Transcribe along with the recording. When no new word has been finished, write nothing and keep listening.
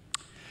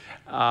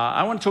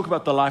I want to talk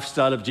about the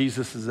lifestyle of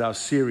Jesus as our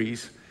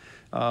series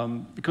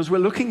because we're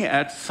looking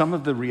at some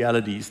of the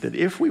realities that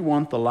if we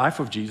want the life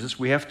of Jesus,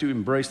 we have to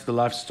embrace the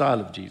lifestyle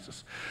of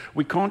Jesus.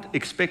 We can't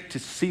expect to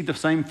see the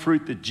same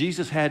fruit that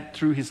Jesus had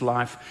through his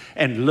life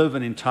and live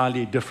an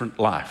entirely different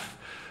life.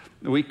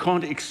 We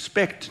can't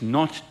expect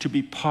not to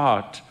be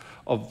part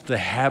of the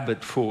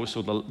habit force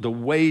or the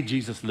way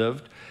Jesus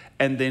lived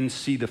and then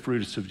see the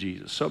fruits of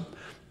Jesus. So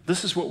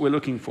this is what we're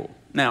looking for.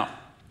 Now,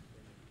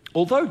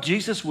 although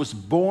Jesus was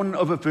born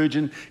of a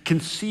virgin,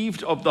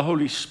 conceived of the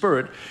Holy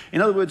Spirit,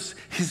 in other words,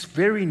 his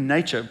very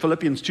nature,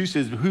 Philippians 2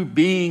 says, who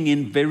being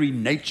in very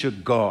nature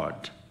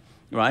God,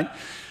 right?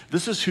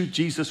 This is who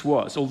Jesus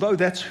was. Although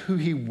that's who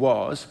he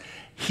was,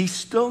 he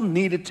still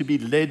needed to be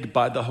led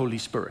by the Holy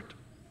Spirit.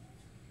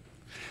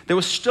 There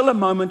was still a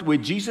moment where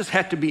Jesus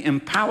had to be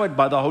empowered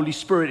by the Holy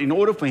Spirit in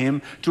order for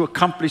him to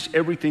accomplish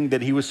everything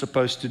that he was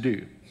supposed to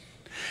do.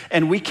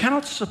 And we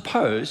cannot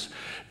suppose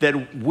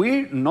that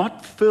we're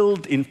not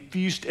filled,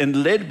 infused,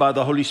 and led by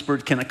the Holy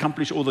Spirit can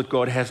accomplish all that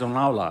God has on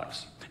our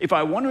lives. If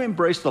I want to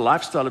embrace the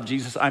lifestyle of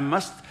Jesus, I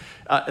must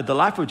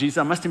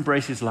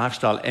embrace his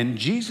lifestyle. And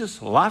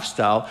Jesus'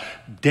 lifestyle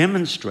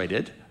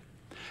demonstrated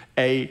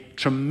a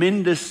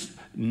tremendous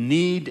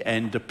need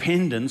and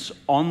dependence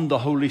on the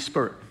Holy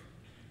Spirit.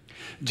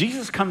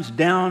 Jesus comes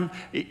down,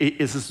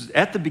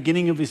 at the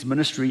beginning of his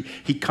ministry,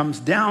 he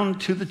comes down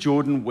to the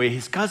Jordan where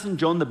his cousin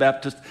John the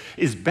Baptist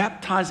is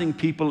baptizing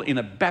people in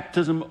a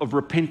baptism of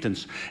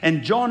repentance.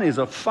 And John is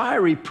a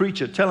fiery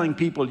preacher telling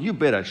people, you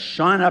better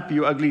shine up,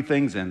 you ugly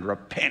things, and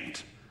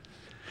repent.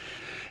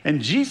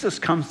 And Jesus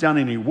comes down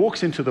and he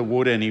walks into the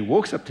water and he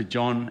walks up to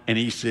John and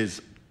he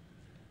says,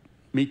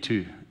 me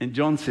too. And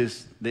John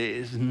says, there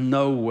is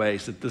no way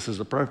that this is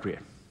appropriate.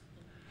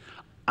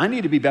 I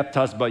need to be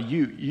baptized by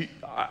you.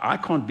 I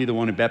can't be the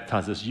one who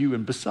baptizes you.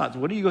 And besides,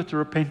 what do you got to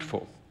repent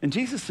for? And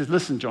Jesus says,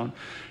 listen, John,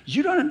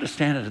 you don't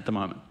understand it at the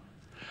moment.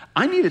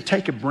 I need to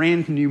take a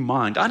brand new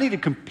mind. I need to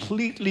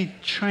completely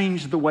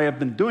change the way I've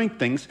been doing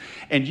things.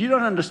 And you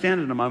don't understand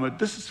it at the moment.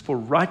 This is for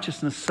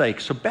righteousness' sake.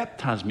 So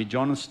baptize me,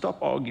 John, and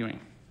stop arguing.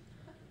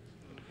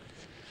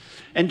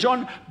 And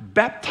John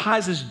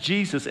baptizes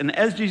Jesus, and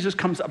as Jesus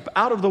comes up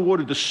out of the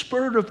water, the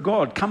Spirit of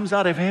God comes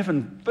out of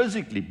heaven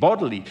physically,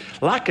 bodily,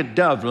 like a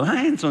dove,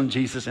 lands on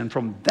Jesus, and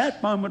from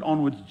that moment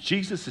onwards,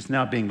 Jesus is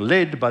now being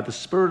led by the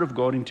Spirit of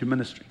God into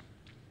ministry.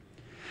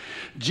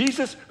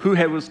 Jesus, who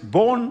was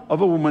born of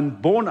a woman,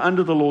 born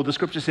under the law, the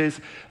scripture says,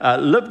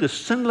 lived a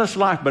sinless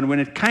life, but when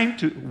it came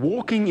to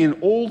walking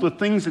in all the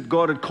things that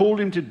God had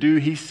called him to do,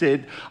 he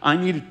said, I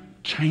need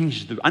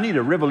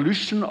a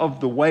revolution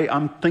of the way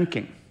I'm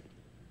thinking.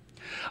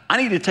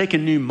 I need to take a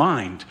new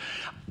mind.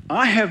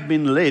 I have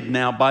been led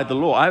now by the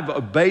law. I've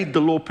obeyed the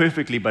law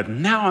perfectly, but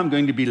now I'm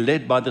going to be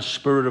led by the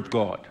Spirit of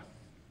God.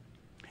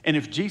 And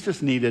if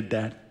Jesus needed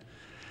that,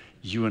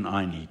 you and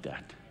I need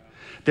that.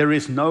 There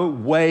is no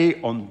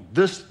way on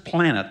this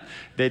planet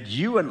that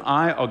you and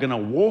I are going to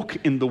walk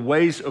in the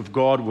ways of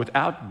God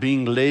without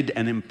being led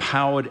and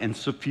empowered and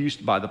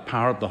suffused by the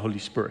power of the Holy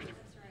Spirit.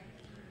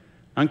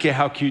 I don't care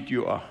how cute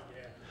you are.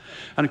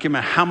 I don't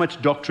care how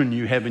much doctrine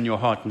you have in your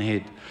heart and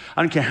head.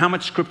 I don't care how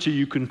much scripture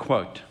you can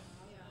quote.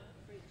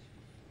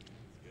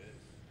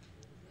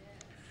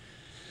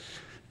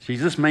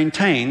 Jesus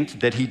maintained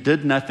that he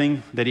did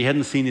nothing that he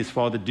hadn't seen his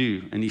Father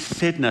do, and he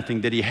said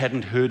nothing that he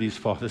hadn't heard his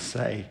Father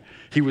say.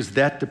 He was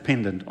that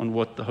dependent on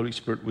what the Holy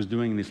Spirit was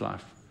doing in his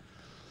life.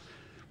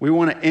 We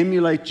want to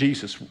emulate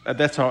Jesus.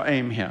 That's our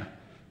aim here.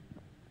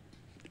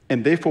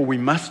 And therefore, we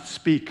must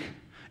speak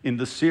in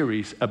this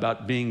series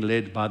about being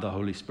led by the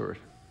Holy Spirit.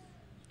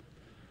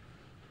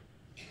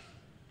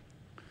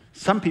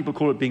 Some people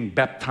call it being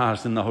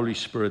baptized in the Holy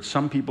Spirit.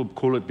 Some people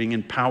call it being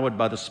empowered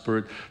by the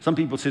Spirit. Some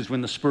people say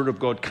when the Spirit of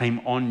God came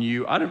on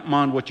you. I don't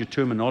mind what your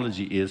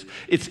terminology is.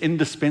 It's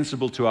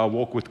indispensable to our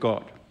walk with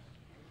God.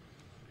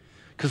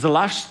 Because the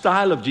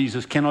lifestyle of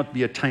Jesus cannot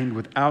be attained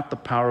without the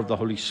power of the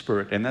Holy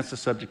Spirit. And that's the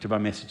subject of our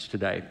message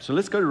today. So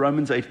let's go to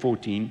Romans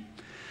 8:14.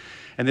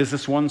 And there's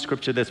this one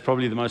scripture that's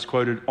probably the most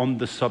quoted on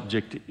the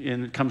subject.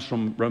 And it comes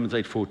from Romans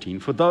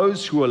 8:14. For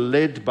those who are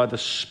led by the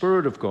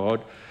Spirit of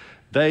God,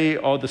 they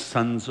are the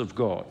sons of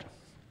God.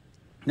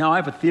 Now, I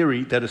have a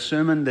theory that a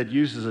sermon that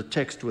uses a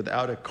text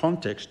without a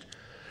context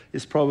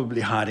is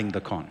probably hiding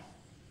the con.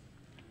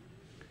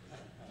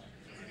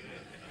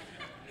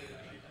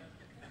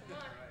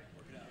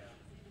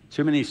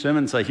 Too many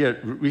sermons I hear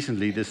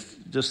recently, this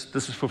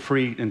is for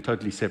free and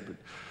totally separate.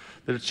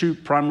 There are two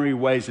primary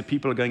ways that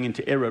people are going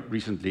into error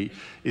recently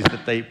is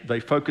that they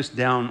focus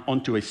down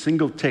onto a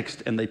single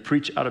text and they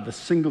preach out of a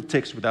single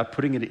text without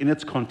putting it in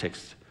its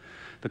context.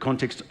 The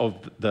context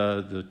of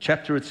the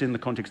chapter it's in, the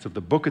context of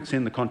the book it's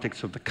in, the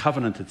context of the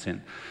covenant it's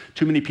in.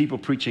 Too many people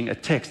preaching a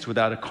text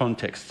without a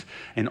context,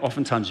 and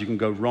oftentimes you can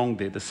go wrong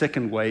there. The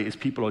second way is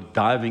people are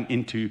diving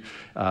into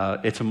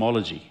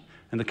etymology.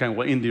 And they're going,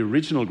 well, in the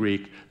original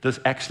Greek, this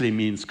actually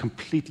means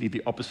completely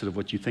the opposite of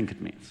what you think it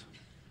means.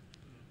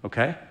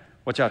 Okay?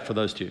 Watch out for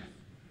those two.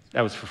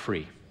 That was for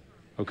free.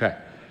 Okay.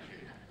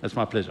 That's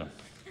my pleasure.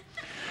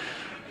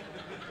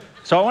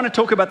 So I want to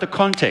talk about the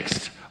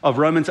context of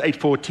Romans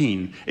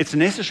 8:14. It's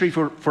necessary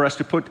for us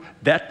to put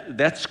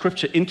that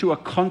scripture into a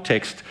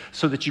context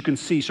so that you can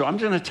see. So I'm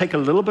just going to take a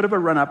little bit of a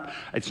run-up.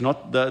 It's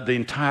not the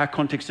entire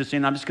context it's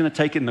in. I'm just going to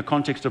take it in the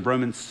context of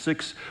Romans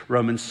 6,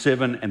 Romans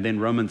 7, and then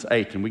Romans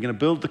 8. And we're going to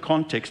build the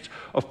context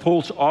of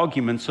Paul's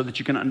argument so that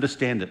you can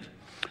understand it.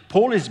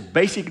 Paul is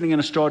basically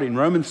going to start in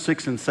Romans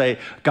 6 and say,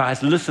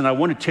 guys, listen, I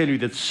want to tell you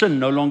that sin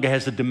no longer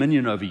has a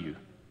dominion over you.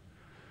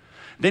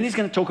 Then he's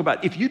going to talk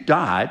about if you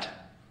died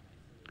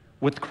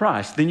with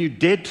Christ, then you're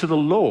dead to the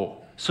law.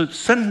 So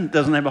sin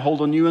doesn't have a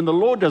hold on you and the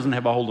law doesn't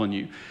have a hold on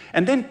you.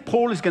 And then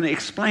Paul is going to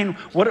explain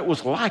what it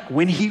was like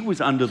when he was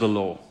under the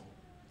law.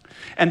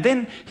 And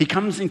then he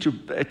comes into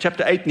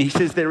chapter 8 and he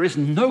says there is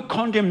no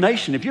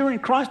condemnation. If you're in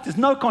Christ, there's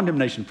no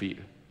condemnation for you.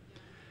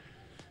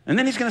 And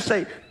then he's going to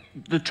say,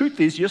 the truth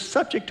is you're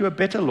subject to a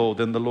better law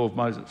than the law of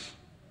Moses.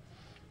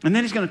 And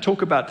then he's going to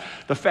talk about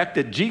the fact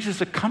that Jesus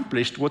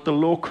accomplished what the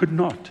law could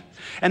not.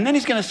 And then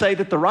he's going to say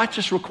that the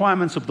righteous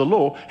requirements of the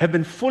law have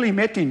been fully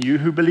met in you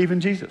who believe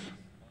in Jesus.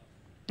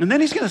 And then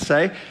he's going to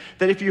say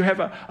that if you have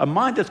a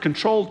mind that's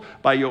controlled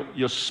by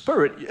your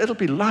spirit, it'll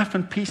be life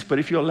and peace. But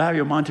if you allow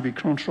your mind to be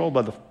controlled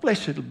by the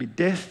flesh, it'll be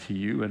death to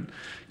you. And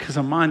because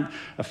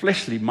a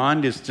fleshly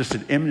mind is just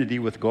at enmity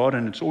with God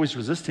and it's always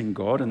resisting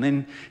God. And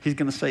then he's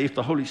going to say if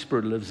the Holy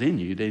Spirit lives in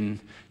you,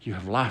 then you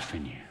have life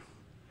in you.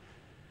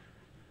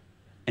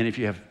 And if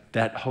you have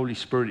that Holy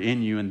Spirit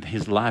in you and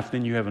his life,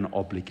 then you have an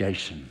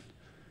obligation.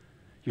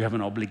 You have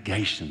an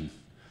obligation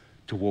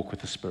to walk with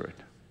the Spirit.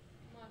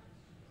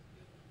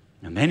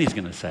 And then he's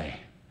going to say,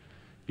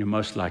 you're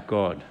most like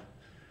God.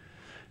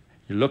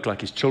 You look like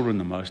his children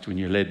the most when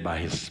you're led by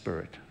his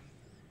Spirit.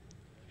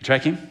 You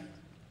tracking?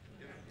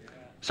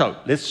 So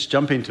let's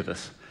jump into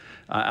this.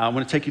 I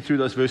want to take you through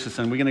those verses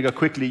and we're going to go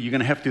quickly. You're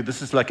going to have to,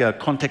 this is like a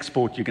context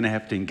sport. You're going to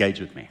have to engage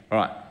with me. All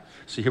right.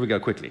 So here we go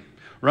quickly.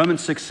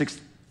 Romans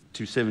 6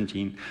 to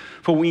 17.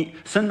 For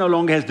sin no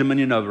longer has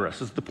dominion over us.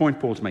 This is the point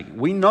Paul's making.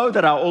 We know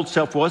that our old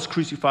self was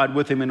crucified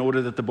with him in order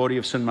that the body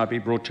of sin might be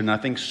brought to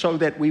nothing, so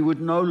that we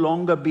would no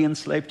longer be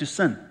enslaved to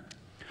sin.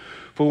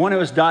 For one who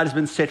has died has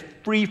been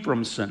set free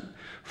from sin.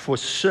 For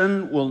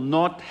sin will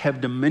not have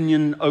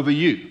dominion over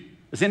you.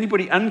 Is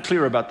anybody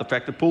unclear about the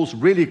fact that Paul's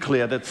really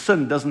clear that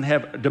sin doesn't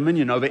have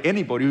dominion over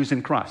anybody who's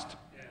in Christ?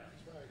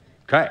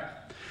 Okay.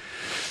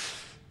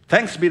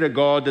 Thanks be to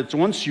God that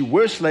once you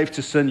were slaves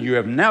to sin, you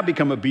have now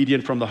become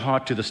obedient from the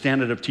heart to the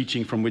standard of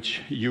teaching from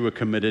which you were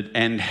committed,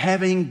 and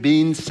having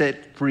been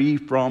set free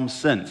from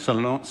sin.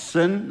 So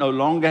sin no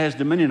longer has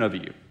dominion over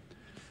you.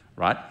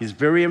 Right? He's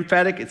very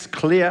emphatic. It's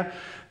clear.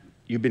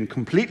 You've been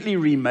completely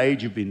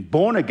remade. You've been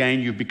born again.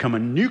 You've become a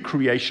new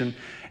creation,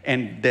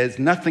 and there's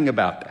nothing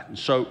about that. And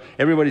so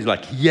everybody's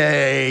like,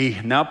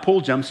 yay. Now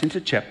Paul jumps into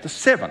chapter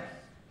 7.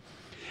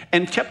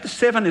 And chapter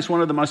 7 is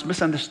one of the most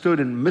misunderstood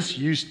and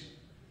misused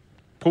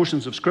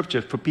portions of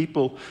Scripture for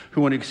people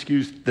who want to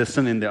excuse their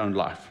sin in their own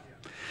life.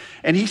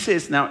 And he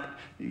says, now,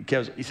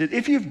 he said,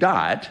 if you've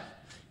died,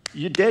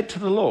 you're dead to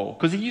the law.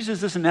 Because he uses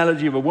this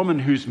analogy of a woman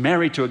who's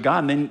married to a guy,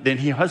 and then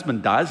her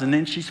husband dies, and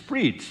then she's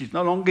freed. She's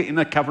no longer in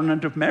a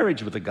covenant of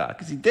marriage with a guy,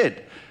 because he's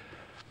dead.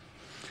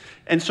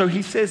 And so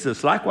he says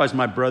this, likewise,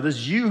 my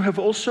brothers, you have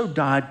also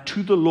died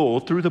to the law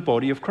through the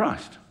body of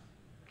Christ.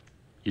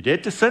 You're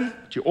dead to sin,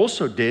 but you're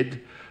also dead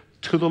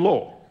to the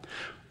law.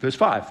 Verse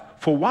 5,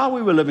 for while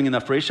we were living in the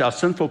flesh, our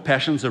sinful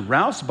passions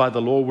aroused by the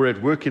law were at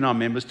work in our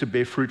members to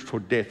bear fruit for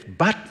death.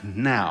 But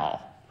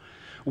now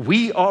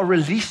we are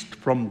released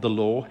from the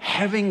law,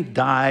 having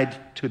died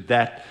to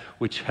that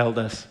which held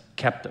us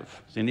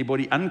captive. Is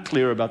anybody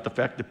unclear about the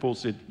fact that Paul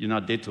said you're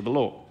not dead to the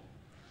law?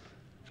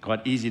 It's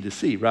quite easy to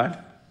see, right?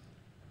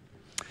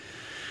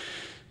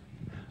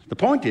 The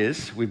point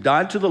is, we've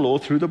died to the law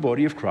through the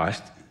body of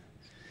Christ,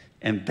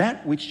 and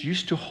that which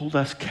used to hold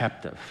us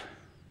captive,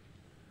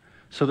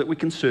 so that we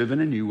can serve in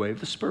a new way of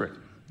the Spirit.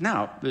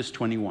 Now, verse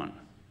 21.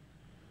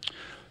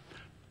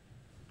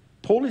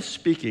 Paul is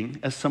speaking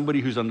as somebody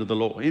who's under the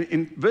law.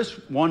 In verse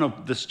 1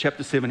 of this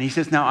chapter 7, he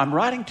says, now I'm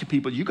writing to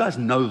people, you guys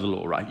know the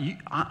law, right?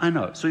 I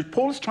know. So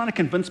Paul is trying to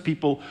convince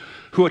people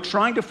who are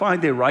trying to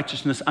find their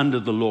righteousness under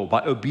the law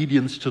by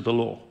obedience to the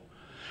law.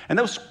 And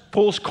that was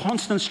Paul's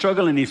constant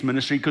struggle in his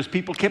ministry, because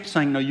people kept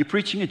saying, no, you're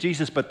preaching at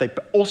Jesus, but they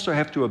also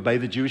have to obey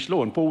the Jewish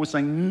law. And Paul was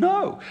saying,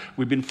 no,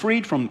 we've been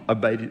freed from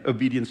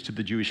obedience to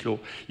the Jewish law.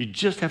 You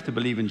just have to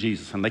believe in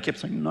Jesus. And they kept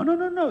saying,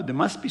 no, they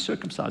must be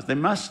circumcised. They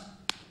must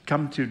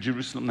come to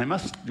Jerusalem. They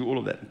must do all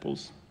of that. And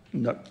Paul's,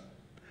 no.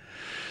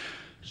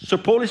 So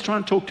Paul is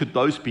trying to talk to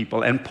those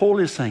people. And Paul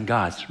is saying,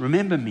 guys,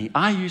 remember me.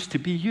 I used to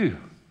be you.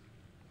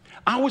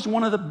 I was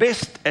one of the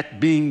best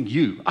at being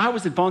you. I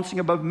was advancing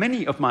above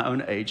many of my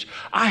own age.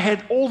 I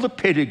had all the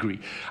pedigree.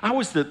 I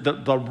was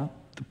the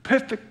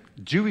perfect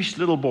Jewish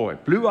little boy,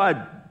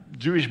 blue-eyed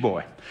Jewish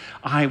boy.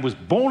 I was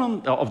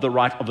born of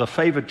the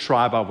favored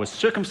tribe. I was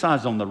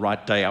circumcised on the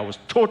right day. I was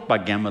taught by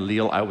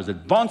Gamaliel. I was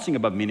advancing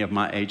above many of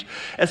my age.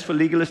 As for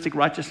legalistic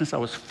righteousness, I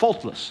was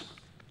faultless.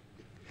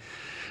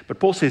 But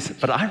Paul says,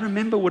 but I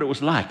remember what it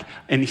was like.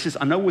 And he says,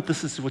 I know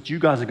what you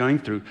guys are going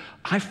through.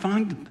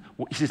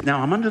 He says,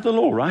 now I'm under the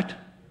law, right?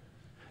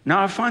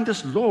 Now I find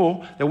this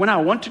law that when I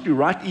want to do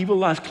right, evil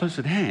lies close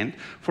at hand,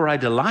 for I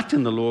delight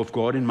in the law of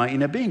God in my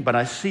inner being. But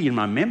I see in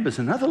my members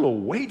another law,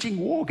 waging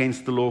war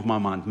against the law of my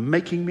mind,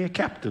 making me a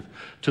captive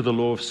to the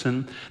law of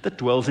sin that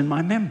dwells in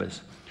my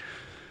members.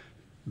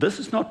 This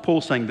is not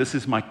Paul saying this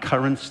is my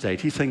current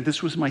state. He's saying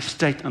this was my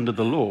state under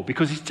the law,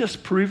 because he's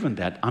just proven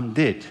that I'm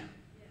dead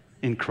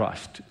in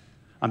Christ.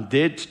 I'm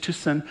dead to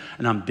sin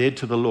and I'm dead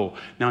to the law.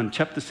 Now in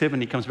chapter 7,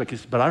 he comes back and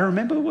says, but I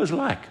remember what it was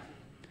like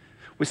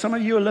where some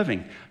of you are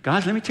living.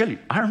 Guys, let me tell you,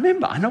 I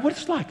remember. I know what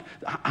it's like.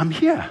 I'm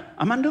here.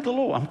 I'm under the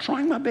law. I'm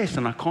trying my best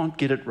and I can't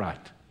get it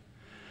right.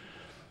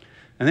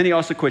 And then he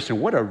asks the question,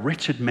 what a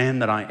wretched man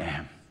that I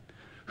am.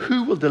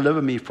 Who will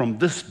deliver me from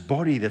this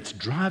body that's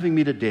driving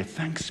me to death?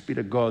 Thanks be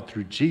to God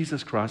through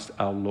Jesus Christ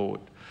our Lord.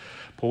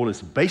 Paul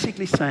is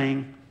basically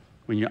saying,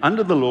 when you're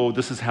under the law,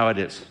 this is how it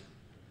is.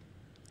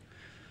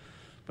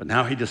 But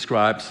now he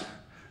describes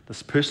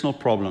this personal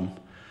problem.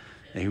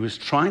 He was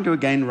trying to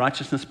gain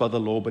righteousness by the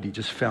law, but he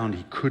just found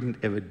he couldn't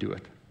ever do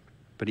it.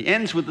 But he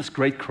ends with this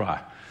great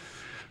cry,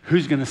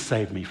 who's going to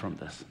save me from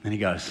this? And he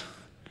goes,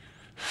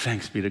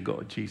 thanks be to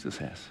God, Jesus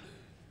has.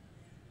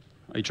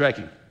 Are you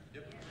tracking?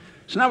 Yep.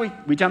 So now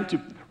we jump to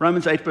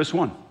Romans 8, verse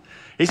 1.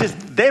 He says,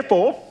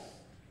 therefore,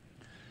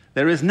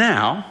 there is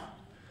now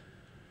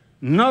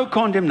no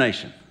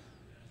condemnation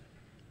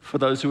for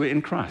those who are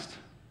in Christ.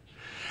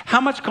 How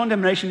much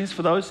condemnation is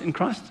for those in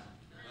Christ?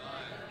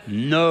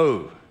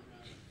 No.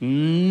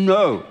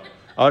 No.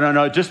 Oh,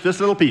 no, just this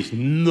little piece.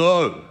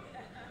 No.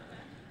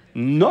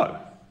 No.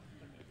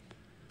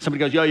 Somebody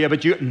goes, yeah,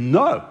 but you,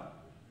 no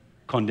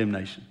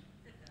condemnation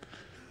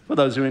for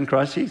those who are in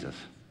Christ Jesus.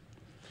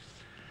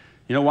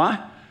 You know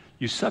why?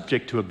 You're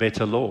subject to a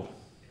better law.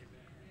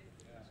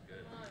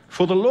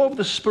 For the law of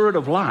the Spirit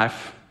of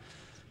life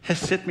has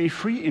set me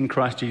free in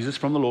Christ Jesus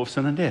from the law of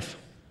sin and death.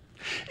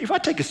 If I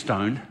take a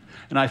stone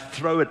and I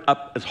throw it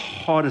up as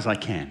hard as I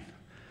can,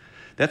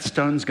 that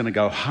stone's going to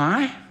go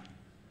high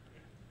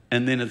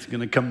and then it's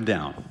going to come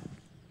down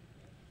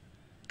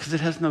because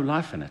it has no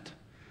life in it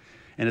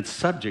and it's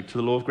subject to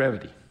the law of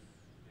gravity.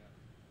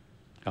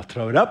 I'll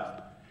throw it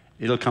up,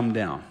 it'll come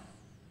down.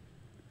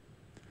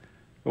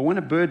 But when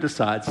a bird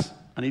decides,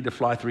 I need to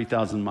fly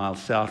 3,000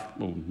 miles south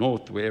or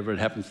north, wherever it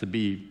happens to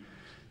be,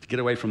 to get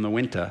away from the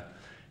winter,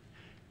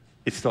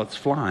 it starts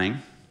flying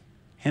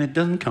and it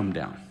doesn't come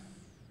down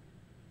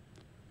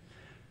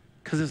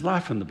because there's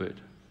life in the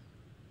bird.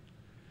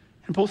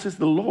 And Paul says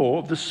the law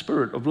of the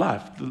Spirit of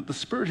life, the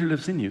Spirit who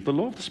lives in you, the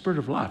law of the Spirit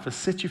of life has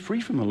set you free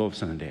from the law of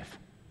sin and death.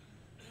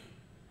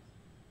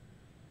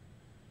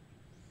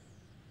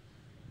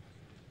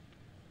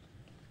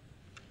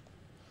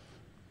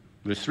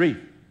 Verse 3,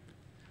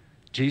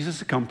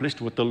 Jesus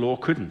accomplished what the law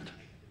couldn't.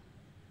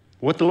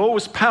 What the law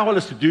was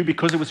powerless to do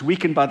because it was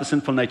weakened by the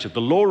sinful nature. The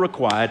law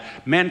required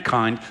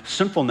mankind,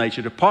 sinful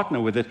nature, to partner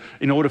with it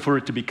in order for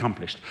it to be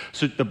accomplished.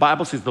 So the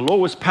Bible says the law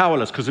was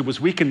powerless because it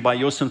was weakened by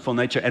your sinful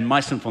nature and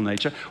my sinful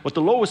nature. What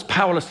the law was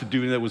powerless to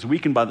do and it was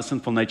weakened by the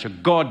sinful nature,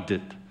 God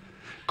did.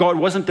 God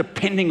wasn't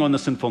depending on the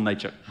sinful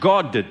nature.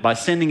 God did by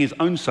sending his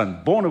own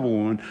son, born of a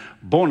woman,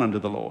 born under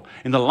the law,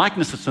 in the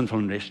likeness of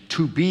sinful nature,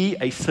 to be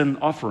a sin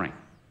offering.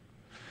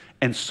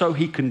 And so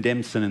he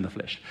condemned sin in the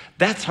flesh.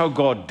 That's how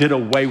God did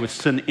away with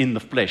sin in the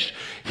flesh.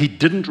 He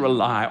didn't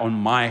rely on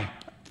my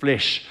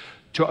flesh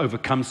to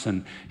overcome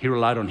sin. He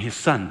relied on his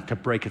son to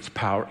break its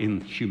power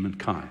in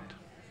humankind.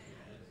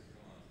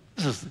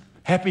 This is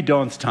happy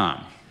dance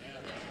time.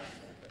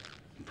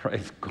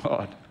 Praise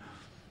God.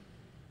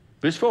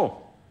 Verse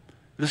 4.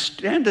 The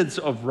standards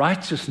of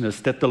righteousness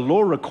that the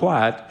law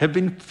required have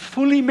been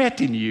fully met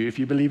in you if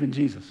you believe in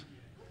Jesus.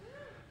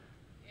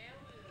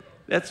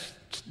 That's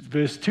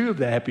verse 2 of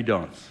the happy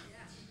dance.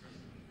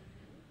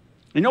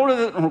 In order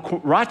that the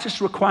righteous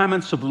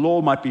requirements of the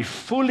law might be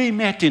fully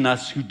met in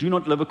us who do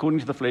not live according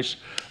to the flesh,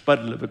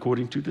 but live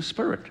according to the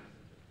Spirit.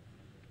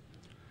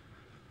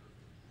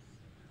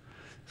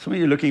 Some of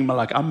you are looking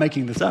like, I'm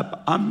making this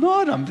up. I'm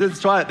not.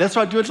 That's why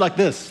I do it like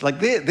this. Like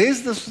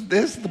there's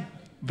the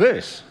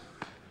verse.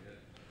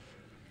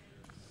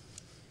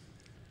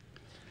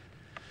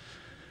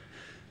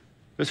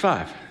 Verse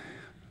 5.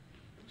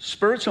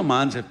 Spiritual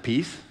minds have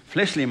peace.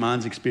 Fleshly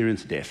minds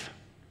experience death.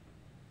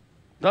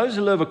 Those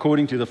who live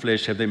according to the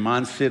flesh have their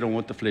minds set on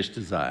what the flesh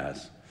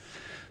desires.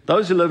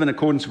 Those who live in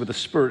accordance with the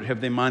Spirit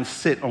have their minds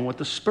set on what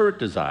the Spirit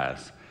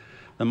desires.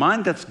 The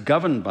mind that's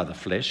governed by the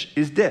flesh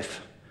is death.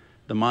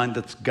 The mind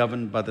that's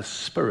governed by the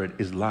Spirit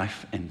is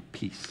life and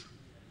peace.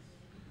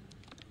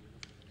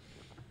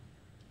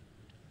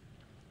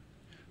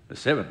 Verse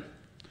 7.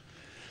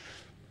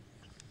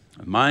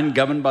 A mind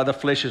governed by the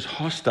flesh is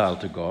hostile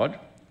to God,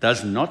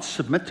 does not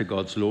submit to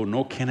God's law,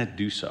 nor can it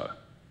do so.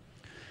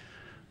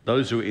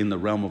 Those who are in the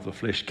realm of the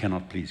flesh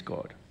cannot please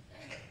God.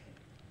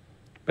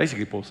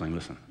 Basically, Paul's saying,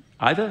 listen,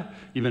 either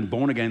you've been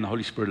born again, the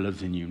Holy Spirit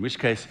lives in you, in which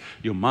case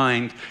your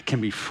mind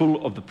can be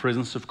full of the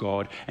presence of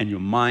God and your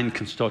mind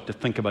can start to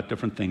think about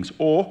different things,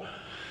 or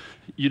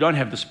you don't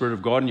have the Spirit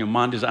of God and your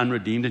mind is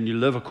unredeemed and you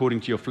live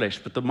according to your flesh.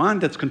 But the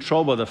mind that's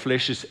controlled by the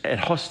flesh is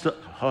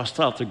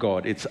hostile to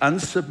God. It's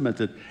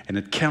unsubmitted and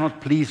it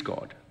cannot please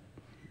God.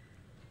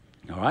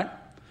 All right?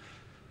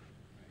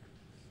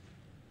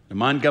 The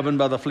mind governed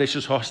by the flesh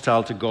is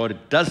hostile to God.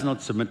 It does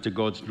not submit to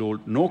God's law,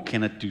 nor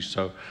can it do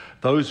so.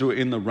 Those who are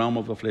in the realm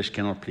of the flesh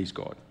cannot please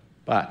God.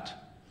 But,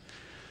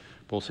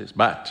 Paul says,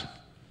 but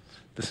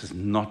this is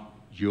not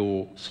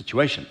your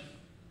situation.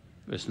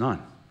 Verse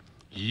 9.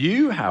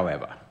 You,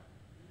 however,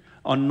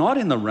 are not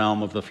in the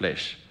realm of the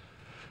flesh,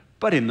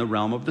 but in the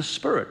realm of the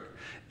Spirit.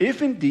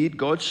 If indeed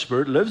God's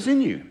Spirit lives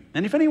in you.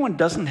 And if anyone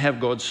doesn't have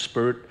God's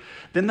Spirit,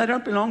 then they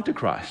don't belong to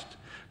Christ.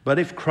 But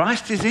if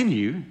Christ is in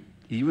you,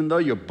 even though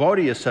your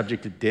body is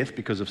subject to death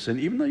because of sin,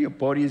 even though your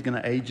body is going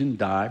to age and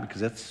die,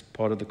 because that's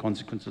part of the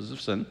consequences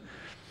of sin,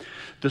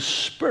 the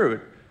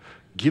Spirit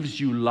gives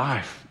you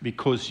life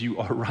because you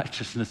are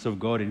righteousness of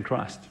God in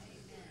Christ.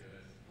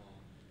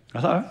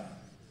 Hello?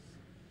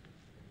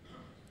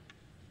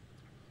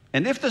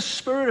 And if the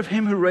Spirit of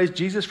him who raised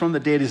Jesus from the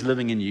dead is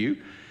living in you,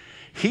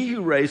 he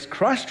who raised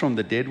Christ from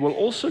the dead will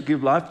also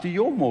give life to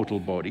your mortal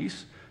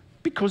bodies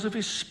because of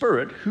his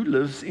Spirit who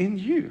lives in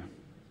you.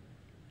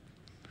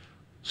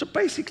 So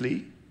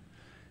basically,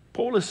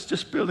 Paul is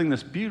just building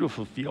this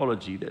beautiful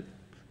theology that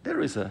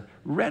there is a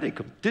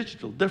radical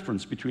digital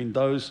difference between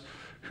those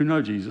who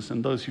know Jesus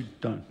and those who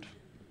don't.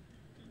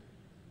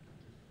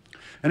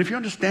 And if you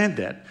understand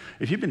that,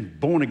 if you've been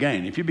born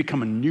again, if you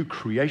become a new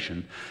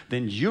creation,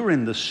 then you're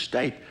in the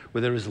state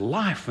where there is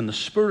life and the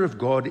Spirit of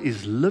God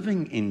is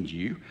living in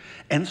you.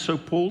 And so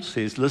Paul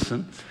says,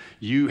 listen,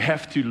 you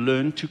have to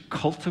learn to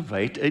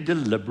cultivate a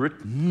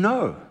deliberate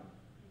no.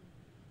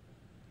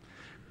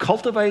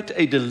 Cultivate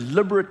a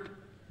deliberate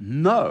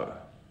no.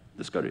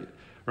 Let's go to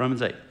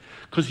Romans 8.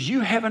 Because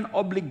you have an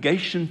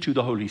obligation to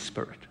the Holy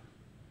Spirit.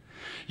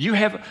 You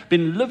have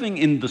been living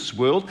in this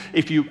world.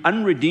 If you're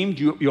unredeemed,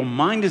 your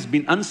mind has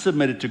been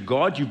unsubmitted to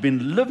God. You've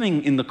been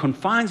living in the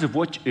confines of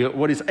what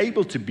is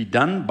able to be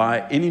done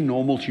by any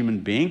normal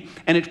human being,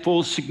 and it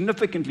falls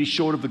significantly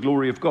short of the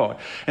glory of God.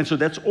 And so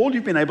that's all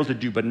you've been able to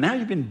do. But now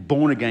you've been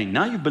born again.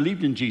 Now you've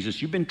believed in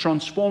Jesus. You've been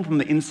transformed from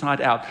the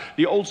inside out.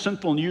 The old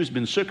sinful you has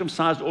been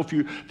circumcised off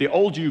you. The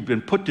old you've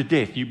been put to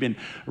death. You've been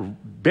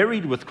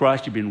buried with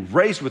Christ. You've been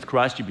raised with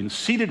Christ. You've been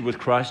seated with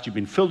Christ. You've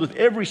been filled with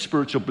every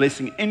spiritual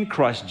blessing in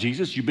Christ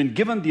Jesus. You've been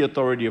given the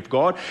authority of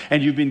God,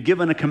 and you've been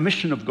given a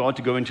commission of God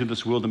to go into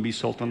this world and be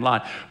salt and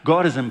light.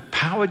 God has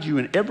empowered you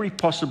in every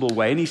possible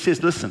way, and he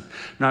says, listen,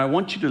 now I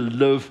want you to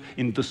live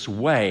in this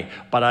way,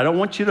 but I don't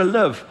want you to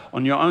live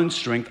on your own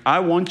strength. I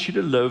want you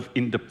to live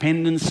in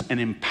dependence and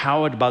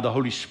empowered by the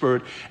Holy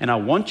Spirit, and I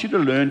want you to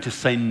learn to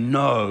say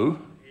no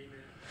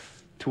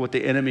to what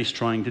the enemy is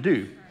trying to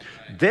do.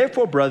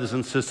 Therefore, brothers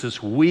and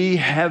sisters, we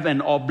have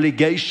an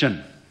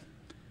obligation,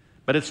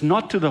 but it's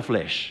not to the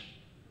flesh,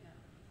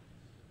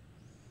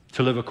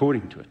 to live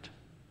according to it.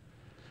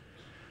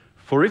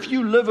 For if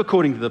you live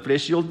according to the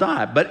flesh, you'll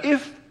die. But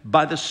if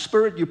by the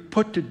Spirit you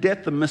put to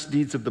death the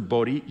misdeeds of the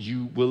body,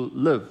 you will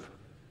live.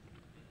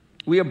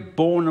 We are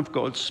born of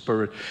God's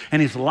Spirit,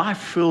 and his life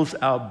fills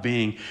our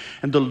being.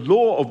 And the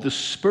law of the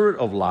Spirit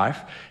of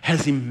life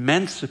has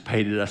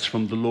emancipated us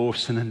from the law of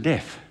sin and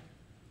death.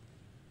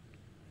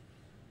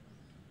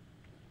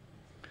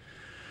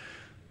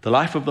 The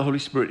life of the Holy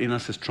Spirit in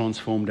us has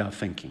transformed our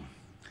thinking.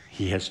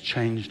 He has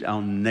changed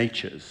our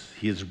natures.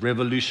 He has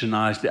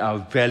revolutionized our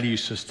value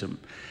system.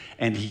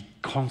 And he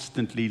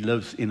constantly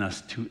lives in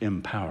us to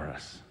empower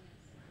us.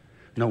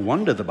 No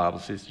wonder the Bible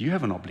says you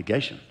have an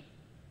obligation.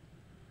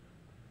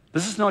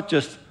 This is not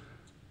just,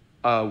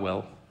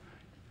 God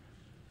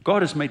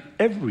has made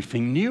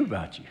everything new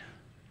about you.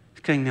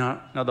 He's saying,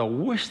 now the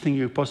worst thing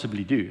you could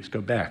possibly do is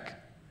go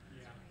back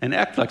and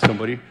act like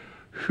somebody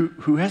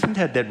who hasn't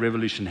had that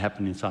revolution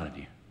happen inside of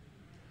you.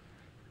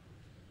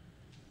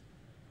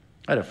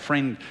 I had a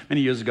friend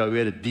many years ago who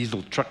had a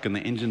diesel truck and the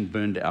engine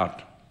burned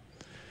out.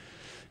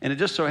 And it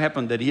just so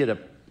happened that he had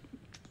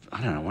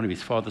one of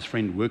his father's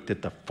friends worked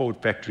at the Ford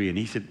factory, and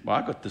he said, well,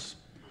 I got this,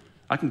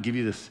 I can give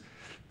you this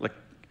like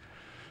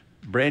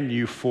brand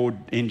new Ford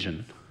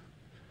engine,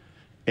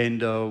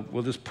 and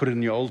we'll just put it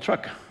in your old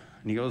truck.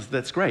 And he goes,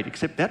 that's great,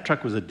 except that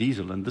truck was a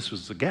diesel and this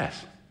was a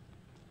gas.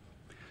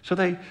 So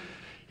they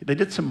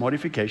did some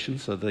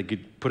modifications so they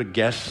could put a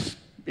gas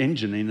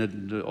engine in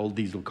an old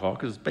diesel car,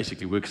 because it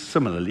basically works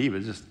similarly,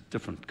 but just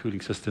different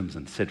cooling systems,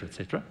 and et cetera, et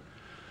cetera.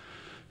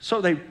 So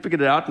they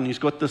figured it out, and he's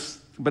got this,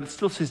 but it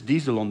still says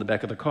diesel on the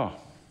back of the car.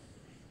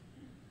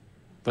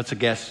 That's a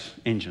gas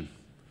engine.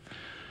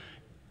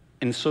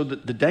 And so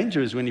the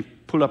danger is when you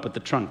pull up at the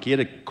trunk, he had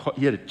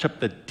to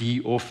chip the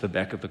D off the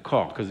back of the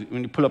car, because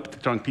when you pull up at the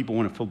trunk, people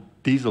want to fill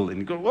diesel, and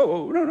you go,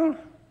 whoa, no.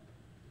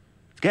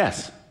 It's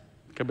gas.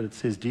 Okay, but it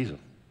says diesel.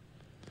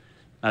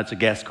 Now it's a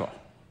gas car.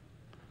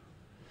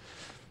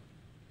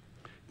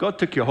 God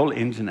took your whole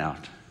engine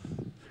out.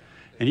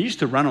 And he used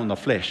to run on the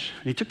flesh.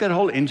 And he took that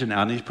whole engine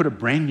out and he put a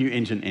brand new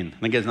engine in.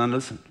 And he goes, now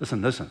listen.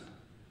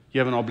 You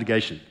have an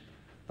obligation.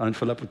 Don't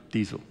fill up with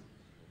diesel.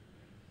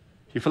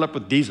 If you fill up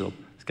with diesel,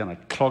 it's going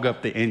to clog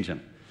up the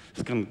engine.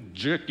 It's going to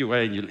jerk you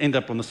away and you'll end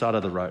up on the side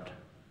of the road.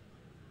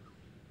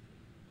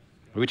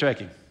 Are we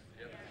tracking?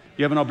 Yep.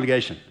 You have an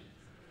obligation.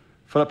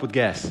 Fill up with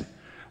gas.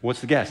 What's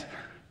the gas?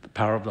 The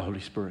power of the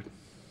Holy Spirit.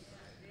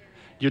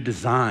 You're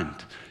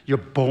designed. You're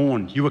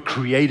born. You were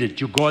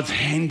created. You're God's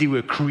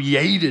handiwork,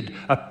 created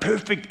a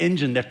perfect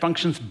engine that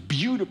functions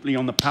beautifully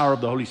on the power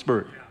of the Holy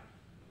Spirit.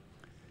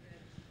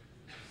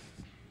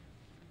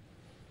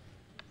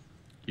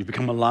 You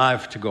become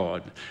alive to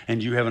God,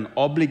 and you have an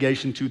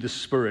obligation to the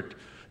Spirit.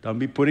 Don't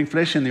be putting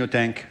flesh in your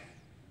tank.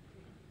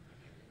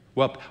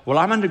 Well,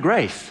 I'm under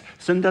grace.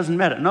 Sin doesn't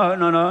matter.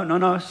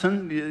 No.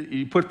 Sin,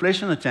 you put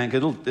flesh in the tank,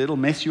 it'll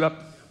mess you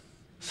up.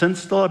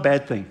 Sin's still a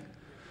bad thing.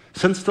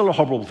 Sin's still a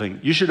horrible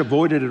thing. You should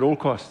avoid it at all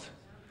costs.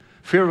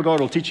 Fear of God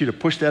will teach you to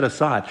push that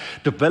aside.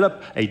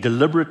 Develop a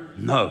deliberate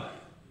no.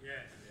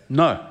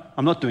 No,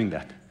 I'm not doing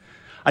that.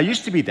 I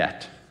used to be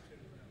that.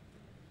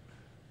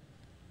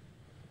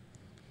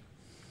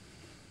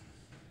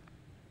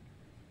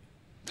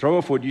 Throw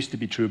off what used to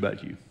be true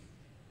about you.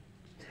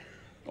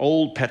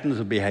 Old patterns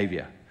of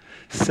behavior.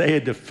 Say a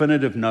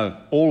definitive no,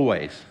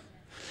 always.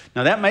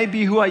 Now, that may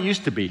be who I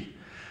used to be,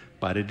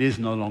 but it is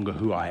no longer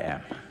who I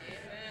am.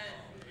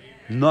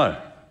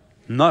 No.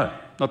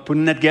 Not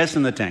putting that gas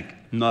in the tank.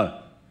 No.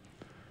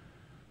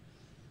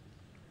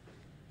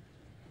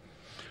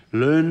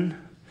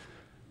 Learn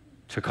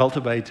to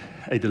cultivate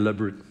a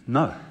deliberate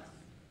no.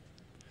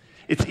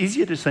 It's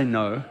easier to say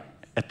no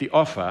at the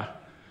offer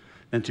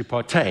than to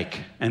partake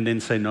and then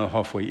say no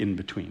halfway in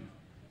between.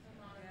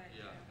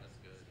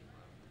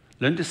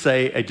 Learn to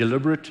say a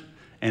deliberate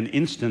and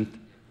instant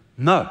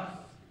no.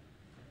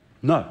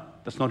 No,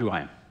 that's not who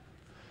I am.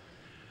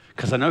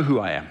 Because I know who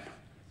I am.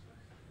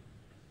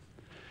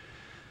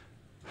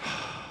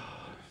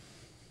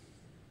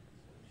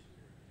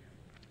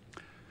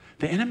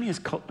 The enemy is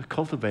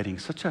cultivating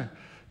such a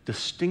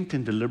distinct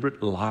and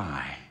deliberate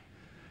lie,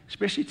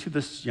 especially to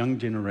this young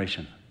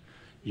generation.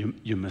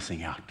 You're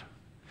missing out.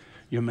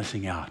 You're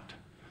missing out.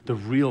 The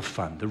real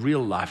fun, the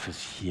real life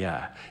is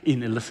here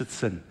in illicit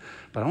sin.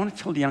 But I want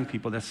to tell the young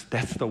people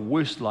that's the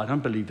worst lie.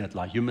 Don't believe that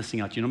lie. You're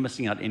missing out. You're not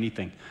missing out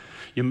anything.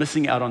 You're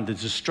missing out on the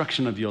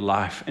destruction of your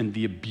life and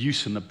the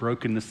abuse and the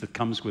brokenness that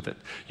comes with it.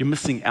 You're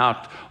missing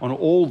out on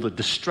all the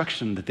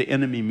destruction that the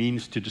enemy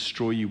means to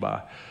destroy you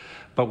by.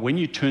 But when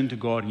you turn to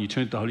God and you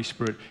turn to the Holy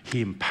Spirit,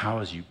 He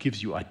empowers you,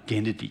 gives you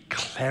identity,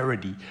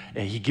 clarity.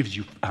 He gives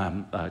you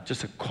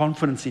just a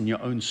confidence in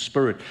your own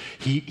spirit.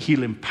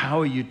 He'll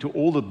empower you to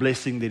all the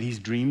blessing that He's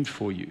dreamed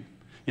for you.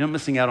 You're not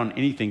missing out on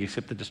anything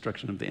except the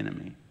destruction of the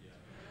enemy.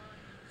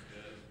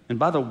 And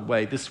by the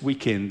way, this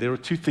weekend, there are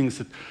two things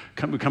that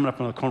we're coming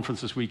up on a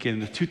conference this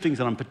weekend. The two things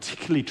that I'm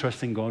particularly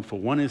trusting God for.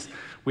 One is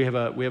we have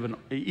an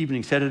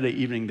evening, Saturday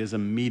evening, there's a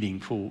meeting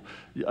for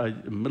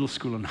middle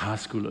school and high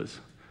schoolers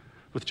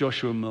with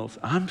Joshua Mills.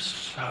 I'm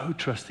so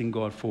trusting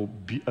God for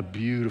a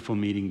beautiful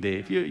meeting there.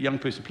 If you're a young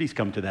person, please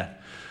come to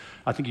that.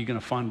 I think you're going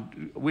to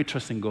find we're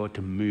trusting God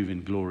to move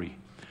in glory.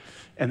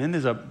 And then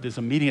there's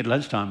a meeting at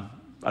lunchtime.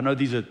 I know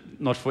these are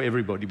not for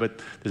everybody,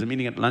 but there's a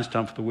meeting at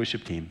lunchtime for the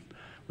worship team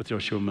with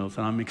Joshua Mills,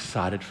 and I'm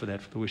excited for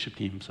that, for the worship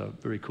team, so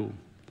very cool.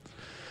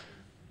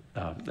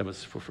 That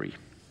was for free.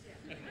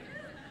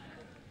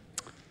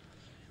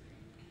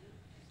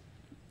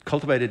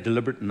 Cultivate a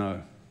deliberate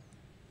no.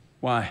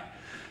 Why?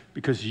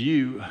 Because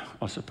you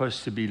are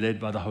supposed to be led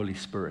by the Holy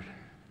Spirit.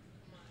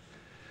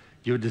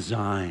 You're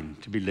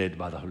designed to be led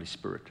by the Holy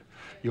Spirit.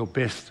 Your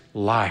best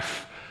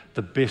life,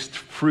 the best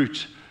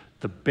fruit,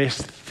 the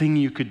best thing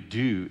you could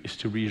do is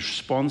to be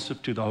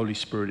responsive to the Holy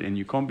Spirit, and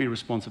you can't be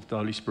responsive to the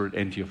Holy Spirit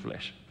and to your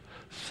flesh.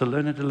 So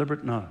learn a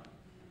deliberate no.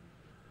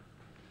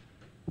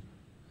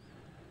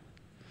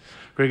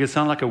 Greg, it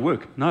sounds like a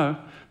work. No,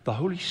 the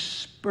Holy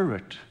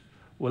Spirit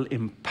will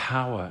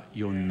empower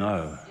your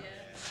no.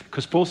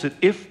 Because Paul said,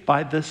 if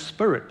by the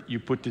Spirit you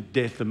put to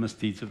death the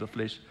misdeeds of the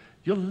flesh,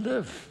 you'll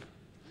live.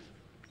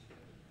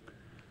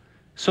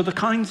 So the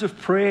kinds of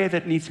prayer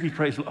that needs to be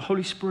prayed,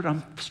 Holy Spirit,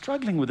 I'm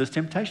struggling with this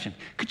temptation.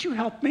 Could you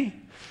help me?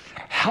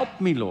 Help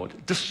me,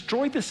 Lord.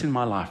 Destroy this in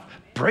my life.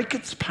 Break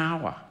its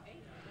power.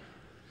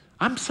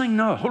 I'm saying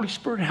no. Holy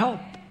Spirit,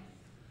 help.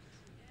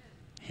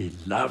 He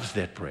loves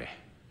that prayer.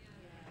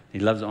 He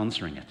loves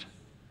answering it.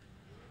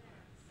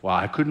 Well,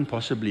 I couldn't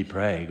possibly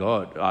pray,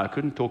 God. I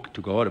couldn't talk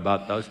to God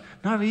about those.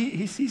 No,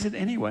 he sees it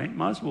anyway.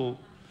 Might as well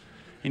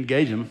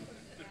engage Him.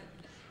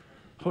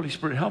 Holy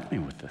Spirit, help me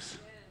with this.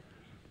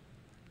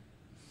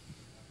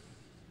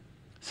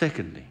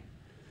 Secondly,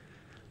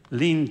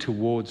 lean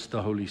towards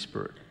the Holy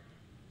Spirit.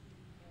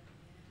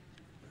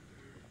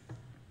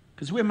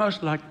 Because we're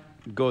most like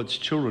God's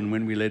children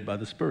when we're led by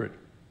the Spirit.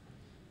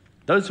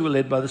 Those who are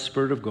led by the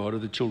Spirit of God are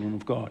the children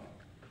of God.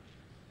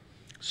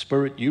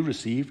 Spirit you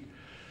received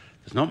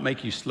does not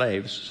make you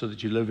slaves so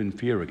that you live in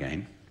fear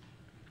again.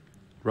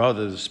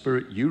 Rather, the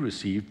Spirit you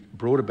received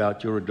brought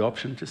about your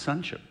adoption to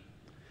sonship.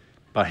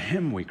 By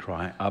Him we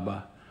cry,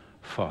 Abba,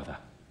 Father.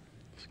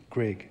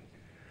 Greg,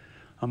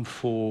 I'm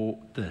for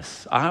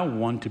this. I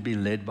want to be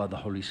led by the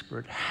Holy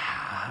Spirit.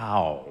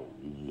 How?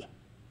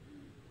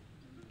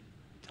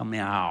 Tell me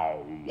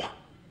how.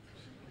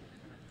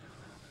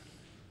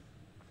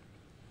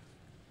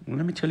 Well,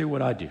 let me tell you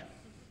what I do.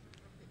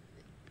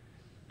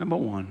 Number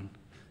one,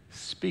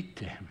 speak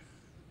to Him.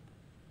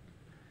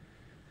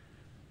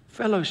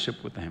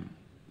 Fellowship with Him.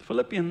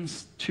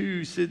 Philippians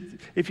 2 said,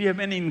 if you have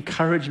any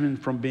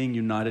encouragement from being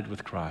united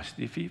with Christ,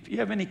 if you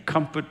have any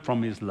comfort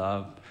from his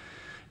love,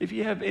 if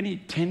you have any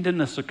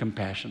tenderness or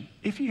compassion,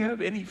 if you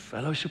have any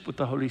fellowship with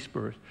the Holy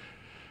Spirit,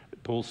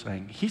 Paul's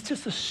saying, he's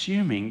just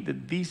assuming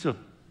that these are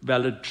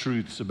valid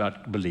truths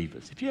about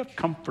believers. If you have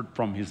comfort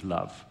from his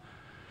love,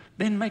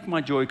 then make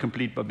my joy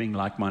complete by being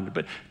like-minded.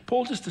 But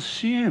Paul just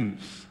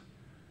assumes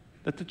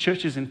that the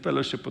church is in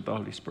fellowship with the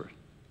Holy Spirit.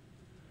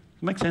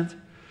 Make sense?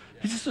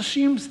 He just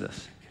assumes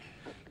this.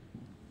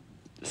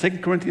 2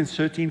 Corinthians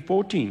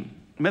 13:14.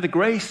 May the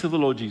grace of the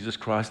Lord Jesus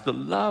Christ, the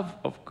love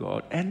of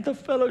God, and the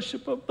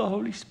fellowship of the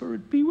Holy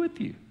Spirit be with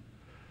you.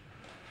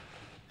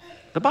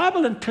 The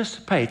Bible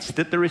anticipates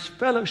that there is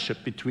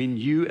fellowship between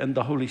you and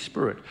the Holy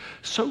Spirit.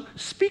 So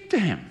speak to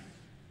him.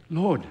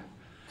 Lord,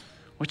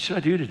 what should I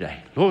do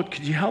today? Lord,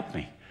 could you help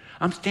me?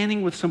 I'm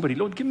standing with somebody.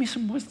 Lord, give me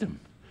some wisdom.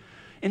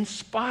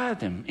 Inspire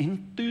them,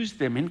 enthuse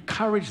them,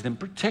 encourage them,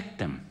 protect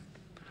them.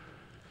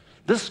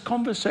 This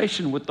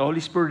conversation with the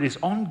Holy Spirit is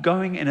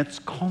ongoing and it's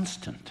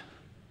constant.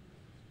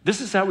 This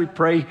is how we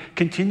pray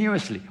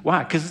continuously.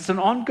 Why? Because it's an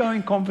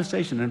ongoing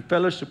conversation and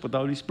fellowship with the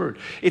Holy Spirit.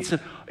 It's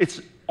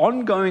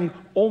ongoing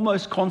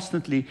almost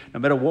constantly,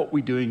 no matter what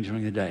we're doing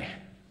during the day.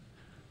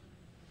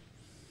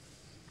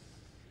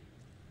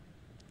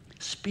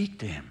 Speak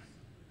to him.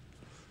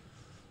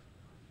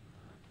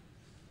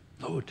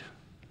 Lord,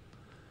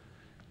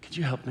 could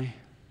you help me?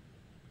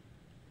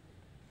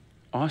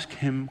 Ask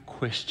him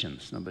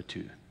questions, number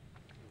 2.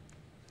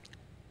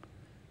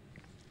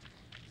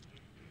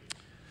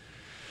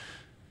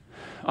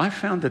 I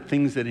found that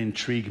things that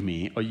intrigue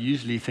me are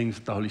usually things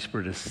that the Holy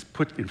Spirit has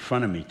put in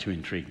front of me to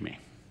intrigue me.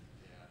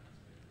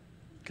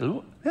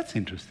 Lord, that's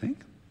interesting.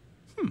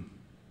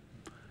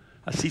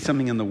 I see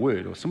something in the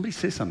Word, or somebody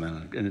says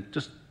something, and it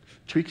just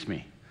tweaks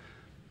me.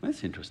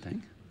 That's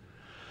interesting.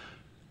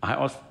 I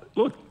ask,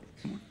 Lord,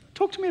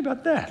 talk to me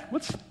about that.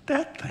 What's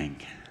that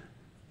thing?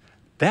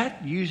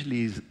 That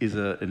usually is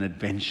an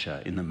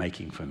adventure in the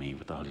making for me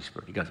with the Holy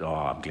Spirit. He goes, oh,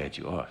 I'm glad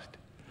you asked.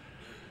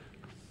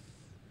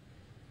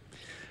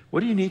 What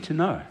do you need to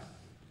know?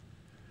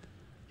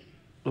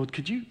 Lord,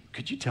 could you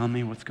tell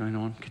me what's going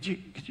on? Could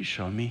you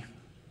show me?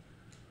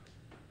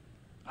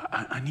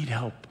 I need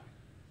help.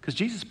 Because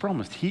Jesus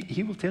promised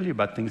he will tell you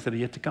about things that are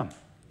yet to come.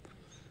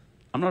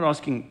 I'm not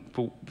asking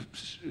for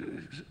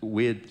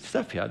weird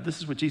stuff here. This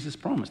is what Jesus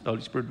promised the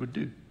Holy Spirit would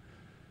do.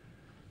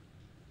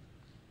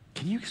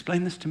 Can you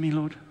explain this to me,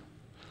 Lord?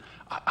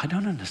 I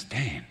don't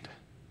understand.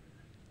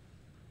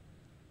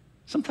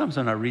 Sometimes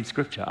when I read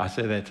Scripture, I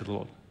say that to the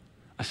Lord.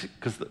 I say,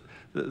 because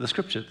the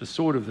Scripture, the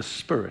sword of the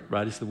Spirit,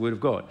 right, is the Word of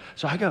God.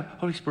 So I go,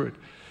 Holy Spirit,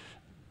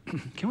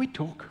 can we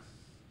talk?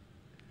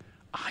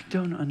 I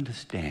don't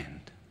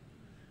understand.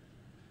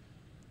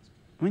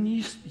 When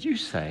you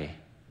say,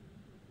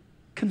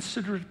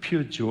 consider it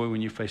pure joy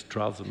when you face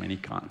trials of many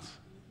kinds.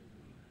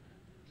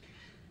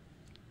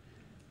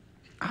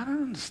 I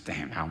don't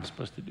understand how I'm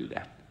supposed to do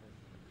that.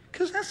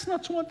 Because that's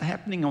not what's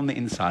happening on the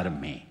inside of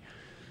me.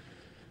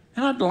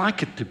 And I'd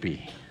like it to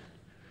be.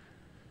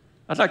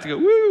 I'd like to go,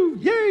 woo,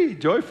 yay,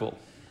 joyful.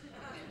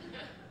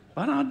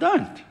 But I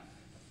don't.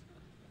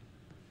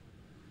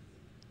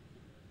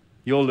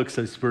 You all look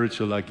so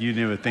spiritual, like you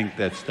never think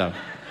that stuff.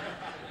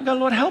 I go,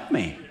 Lord, help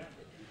me.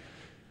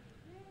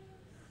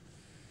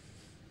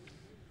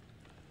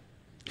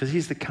 Because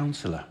he's the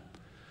counselor,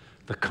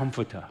 the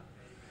comforter,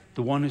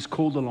 the one who's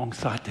called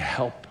alongside to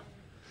help,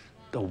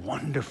 the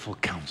wonderful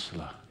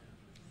counselor.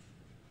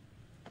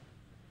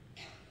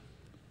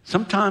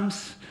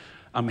 Sometimes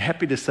I'm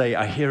happy to say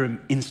I hear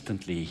him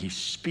instantly. He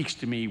speaks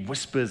to me,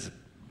 whispers,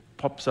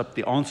 pops up,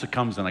 the answer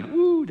comes, and I go,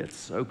 ooh, that's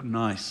so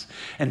nice.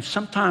 And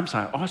sometimes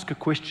I ask a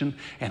question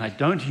and I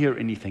don't hear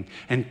anything.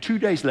 And 2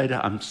 days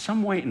later, I'm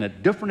somewhere in a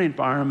different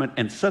environment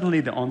and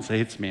suddenly the answer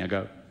hits me. I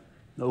go,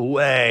 no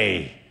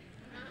way.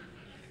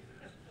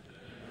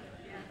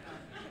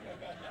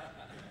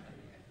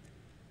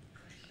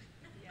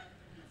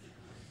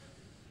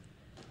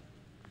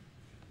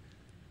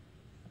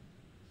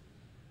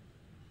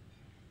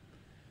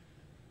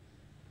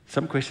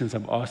 Some questions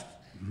I'm asked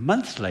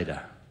months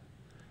later.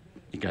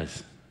 He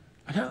goes,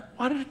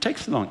 why did it take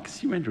so long?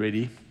 Because you weren't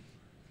ready.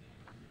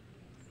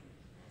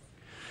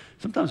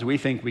 Sometimes we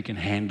think we can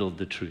handle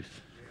the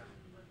truth.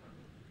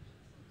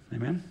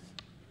 Amen?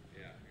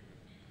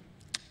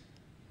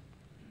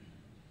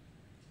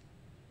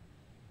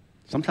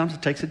 Sometimes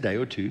it takes a day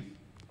or two,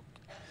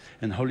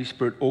 and the Holy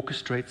Spirit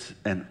orchestrates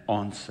an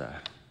answer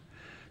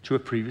to a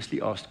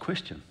previously asked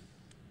question.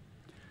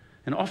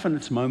 And often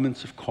it's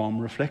moments of calm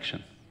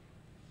reflection,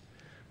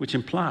 which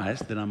implies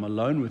that I'm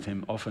alone with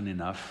him often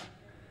enough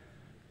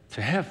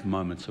to have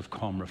moments of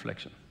calm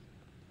reflection.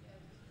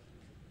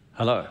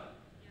 Hello?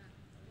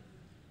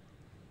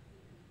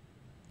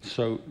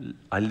 So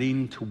I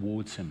lean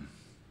towards him.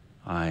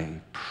 I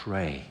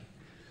pray.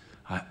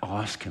 I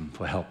ask him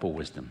for help or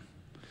wisdom.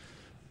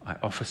 I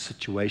offer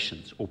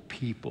situations or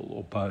people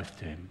or both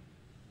to him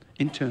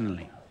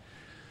internally.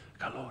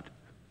 I go, Lord.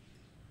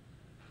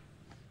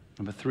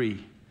 Number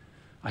 3,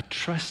 I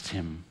trust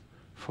him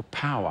for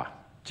power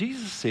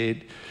Jesus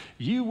said,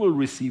 you will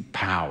receive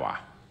power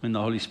when the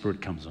Holy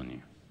Spirit comes on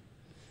you.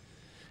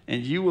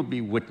 And you will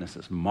be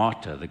witnesses.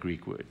 Martyr, the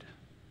Greek word.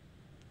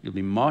 You'll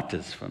be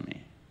martyrs for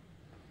me.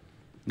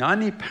 Now, I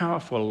need power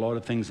for a lot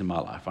of things in my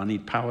life. I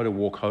need power to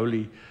walk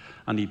holy.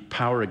 I need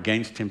power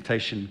against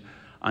temptation.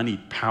 I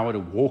need power to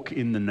walk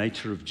in the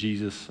nature of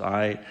Jesus.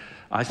 I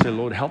say,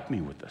 Lord, help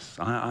me with this.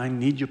 I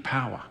need your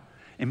power.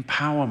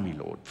 Empower me,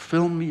 Lord.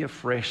 Fill me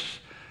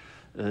afresh.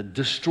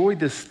 Destroy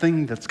this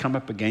thing that's come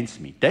up against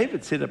me.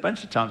 David said a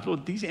bunch of times,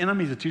 Lord, these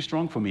enemies are too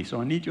strong for me,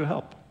 so I need your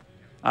help.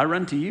 I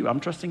run to you. I'm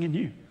trusting in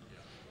you.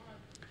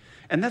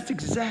 And that's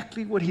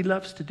exactly what he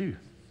loves to do.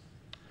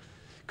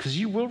 Because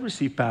you will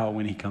receive power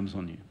when he comes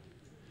on you.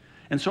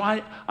 And so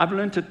I've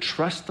learned to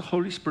trust the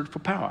Holy Spirit for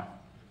power.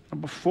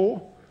 Number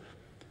 4,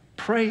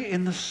 pray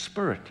in the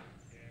Spirit.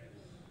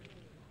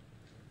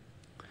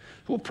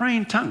 Well, pray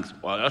in tongues.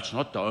 Well, that's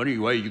not the only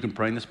way you can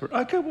pray in the Spirit.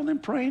 Okay, well then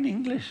pray in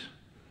English.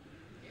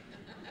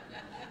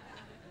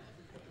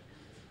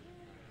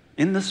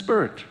 In the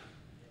Spirit.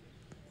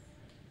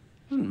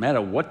 Doesn't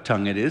matter what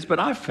tongue it is, but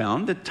I've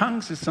found that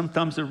tongues is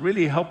sometimes a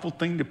really helpful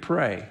thing to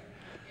pray.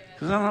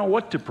 Because I don't know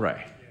what to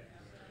pray.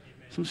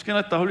 So I'm just going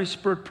to let the Holy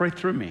Spirit pray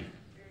through me.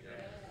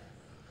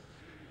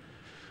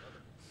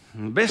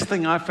 And the best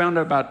thing I've found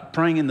about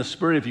praying in the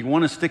Spirit, if you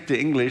want to stick to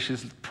English,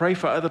 is pray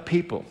for other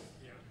people.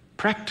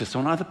 Practice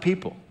on other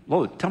people.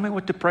 Lord, tell me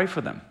what to pray for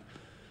them.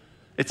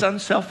 It's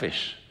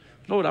unselfish.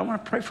 Lord, I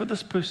want to pray for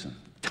this person.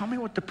 Tell me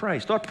what to pray.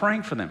 Start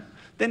praying for them.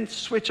 Then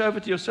switch over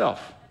to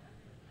yourself.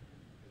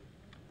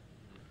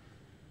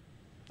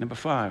 Number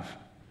 5,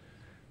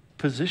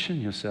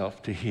 position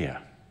yourself to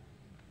hear.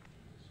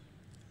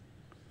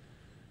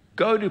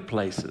 Go to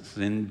places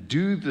and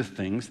do the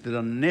things that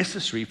are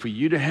necessary for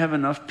you to have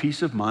enough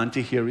peace of mind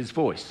to hear his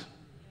voice.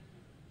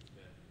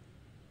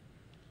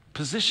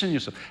 Position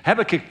yourself.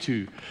 Habakkuk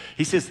 2,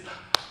 he says,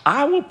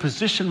 I will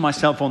position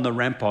myself on the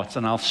ramparts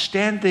and I'll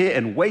stand there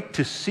and wait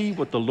to see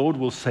what the Lord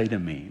will say to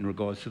me in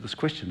regards to this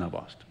question I've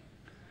asked.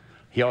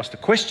 He asked a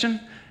question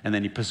and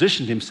then he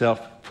positioned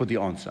himself for the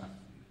answer.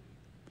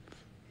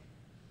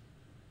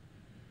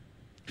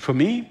 For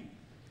me,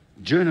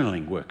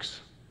 journaling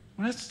works.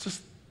 Well, that's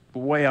just the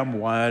way I'm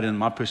wired and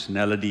my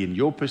personality, and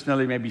your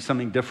personality may be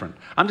something different.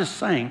 I'm just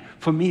saying,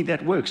 for me,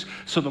 that works.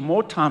 So the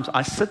more times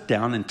I sit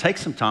down and take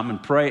some time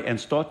and pray and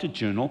start to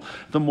journal,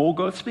 the more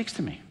God speaks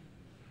to me.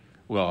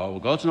 Well,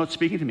 God's not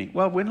speaking to me.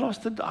 Well, when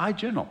last did I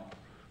journal?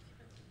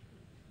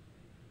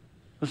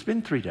 It's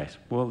been 3 days.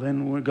 Well,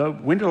 then we'll go,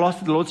 when last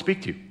did the Lord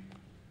speak to you?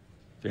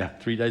 Yeah,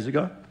 3 days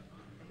ago.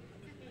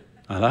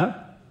 Hello?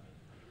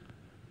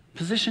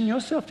 Position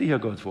yourself to hear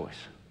God's voice.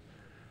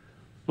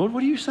 Lord,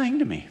 what are you saying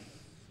to me?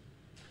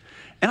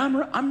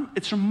 And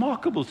it's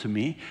remarkable to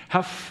me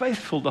how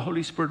faithful the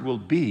Holy Spirit will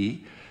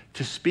be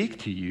to speak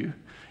to you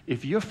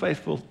if you're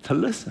faithful to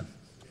listen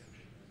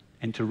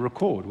and to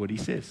record what he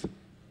says.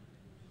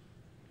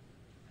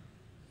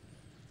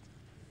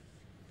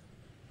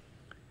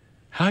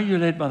 How are you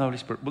led by the Holy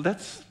Spirit? Well,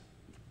 that's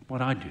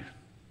what I do.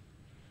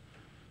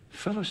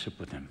 Fellowship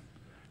with him.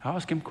 I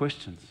ask him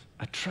questions.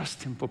 I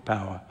trust him for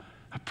power.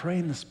 I pray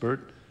in the Spirit,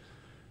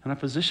 and I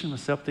position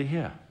myself to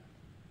hear.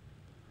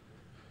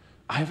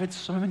 I've had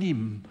so many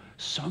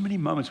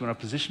moments when I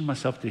position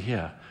myself to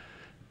hear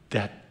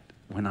that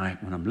when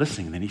I'm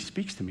listening, then he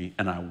speaks to me,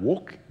 and I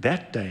walk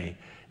that day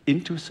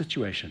into a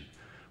situation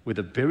where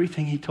the very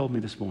thing he told me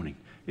this morning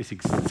is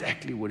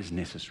exactly what is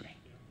necessary.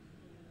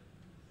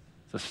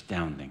 It's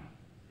astounding.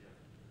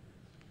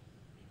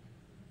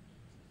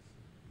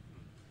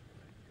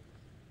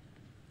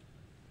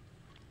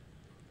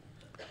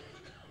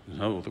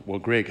 Oh, well,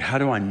 Greg, how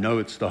do I know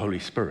it's the Holy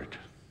Spirit?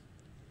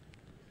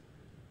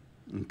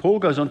 And Paul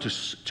goes on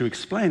to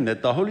explain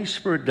that the Holy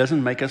Spirit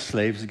doesn't make us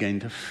slaves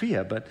again to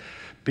fear, but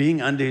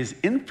being under his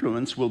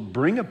influence will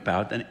bring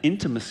about an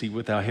intimacy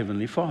with our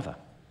Heavenly Father.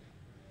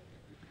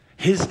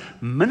 His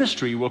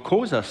ministry will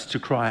cause us to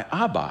cry,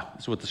 Abba,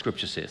 is what the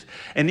scripture says.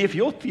 And if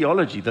your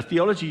theology, the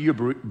theology you're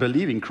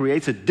believing,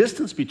 creates a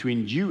distance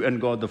between you and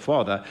God the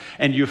Father,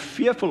 and you're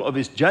fearful of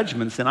his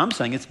judgments, then I'm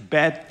saying it's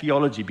bad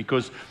theology,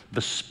 because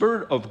the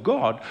Spirit of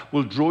God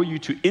will draw you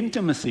to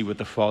intimacy with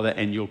the Father,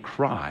 and you'll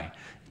cry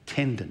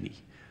tenderly,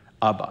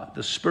 Abba.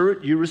 The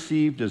Spirit you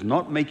receive does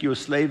not make you a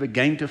slave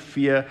again to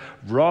fear.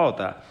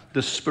 Rather,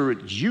 the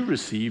Spirit you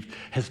received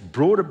has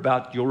brought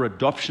about your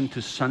adoption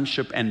to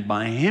sonship, and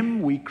by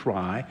him we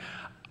cry,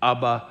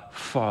 Abba,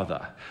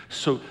 Father.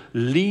 So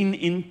lean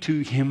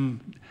into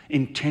him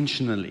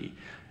intentionally.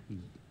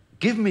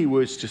 Give me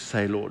words to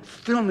say, Lord.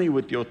 Fill me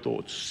with your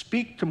thoughts.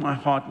 Speak to my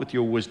heart with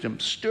your wisdom.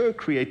 Stir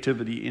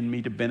creativity in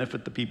me to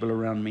benefit the people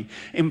around me.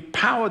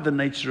 Empower the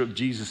nature of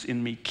Jesus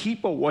in me.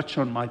 Keep a watch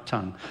on my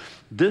tongue.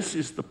 This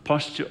is the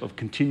posture of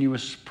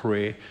continuous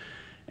prayer,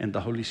 and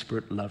the Holy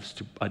Spirit loves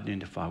to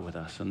identify with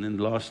us. And then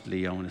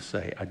lastly, I want to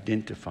say,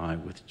 identify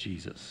with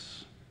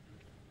Jesus.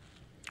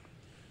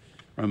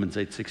 Romans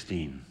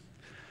 8:16.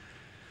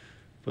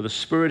 For the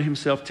Spirit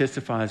himself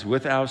testifies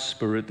with our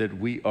spirit that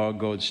we are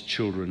God's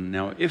children.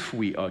 Now, if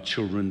we are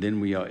children, then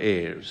we are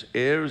heirs,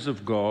 heirs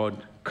of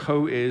God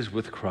co-heirs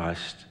with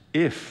Christ,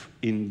 if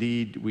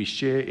indeed we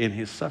share in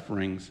his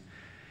sufferings,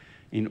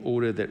 in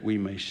order that we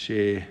may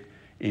share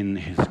in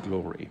his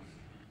glory.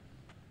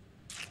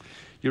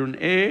 You're an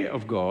heir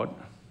of God.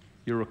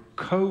 You're a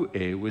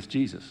co-heir with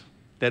Jesus.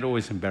 That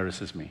always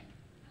embarrasses me.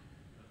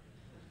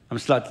 I'm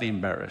slightly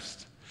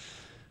embarrassed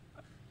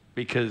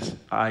because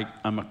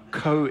I'm a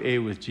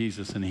co-heir with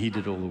Jesus, and he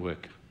did all the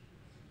work.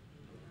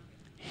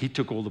 He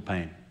took all the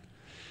pain.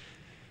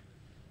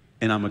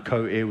 And I'm a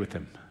co-heir with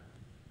him.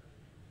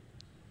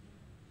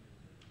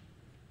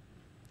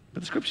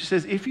 But the scripture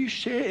says, if you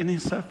share in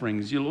his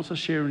sufferings, you'll also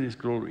share in his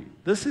glory.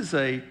 This is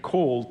a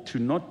call to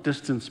not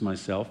distance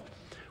myself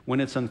when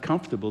it's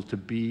uncomfortable to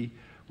be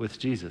with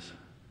Jesus.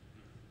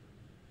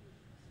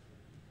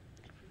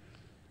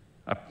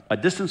 I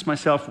distance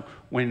myself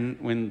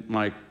when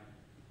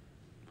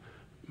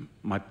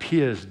my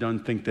peers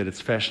don't think that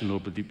it's fashionable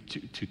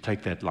to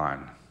take that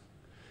line.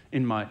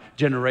 In my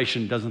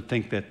generation doesn't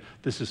think that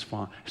this is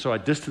fine. So I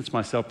distance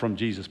myself from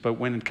Jesus. But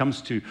when it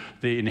comes to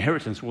the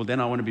inheritance, well, then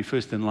I want to be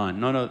first in line.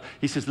 No.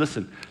 He says,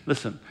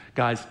 listen,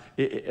 guys,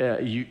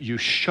 you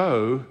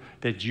show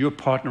that you're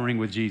partnering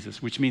with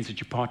Jesus, which means that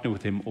you partner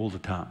with him all the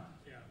time.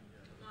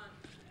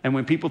 And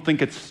when people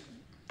think it's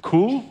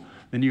cool,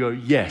 then you go,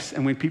 yes.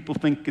 And when people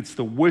think it's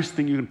the worst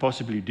thing you can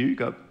possibly do, you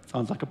go,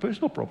 sounds like a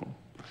personal problem.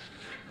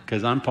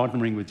 Because I'm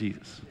partnering with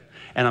Jesus.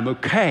 And I'm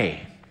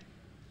okay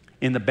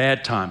in the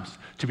bad times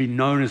to be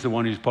known as the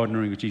one who's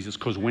partnering with Jesus,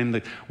 because when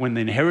the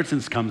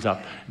inheritance comes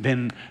up,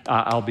 then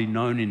I'll be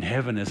known in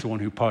heaven as the one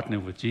who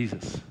partnered with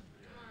Jesus.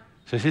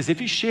 So he says,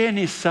 if you share in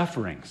his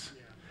sufferings,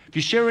 if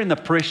you share in the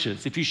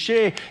pressures, if you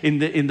share in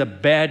the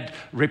bad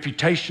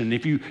reputation,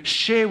 if you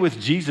share with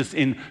Jesus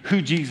in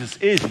who Jesus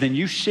is, then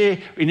you share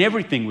in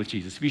everything with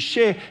Jesus. If you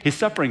share his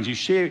sufferings, you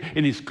share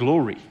in his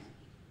glory.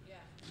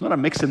 It's not a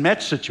mix and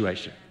match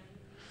situation.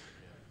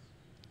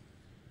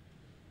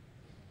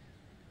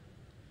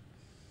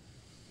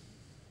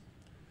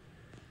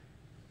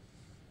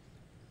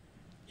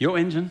 Your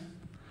engine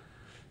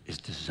is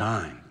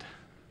designed.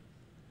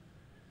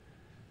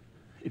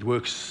 It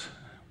works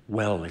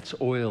well. It's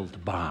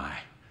oiled by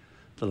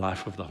the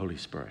life of the Holy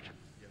Spirit.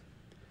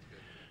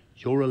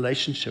 Your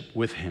relationship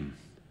with him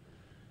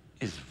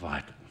is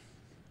vital.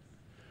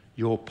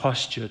 Your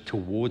posture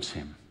towards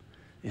him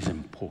is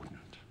important.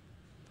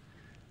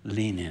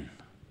 Lean in.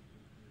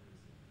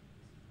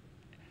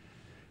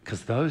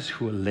 Because those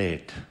who are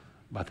led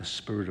by the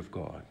Spirit of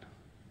God,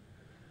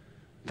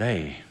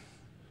 they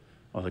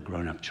are the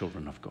grown-up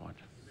children of God.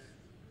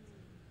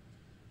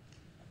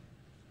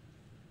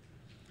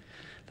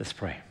 Let's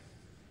pray.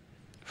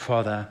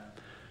 Father,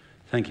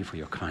 thank you for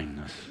your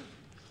kindness.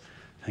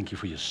 Thank you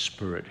for your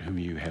Spirit whom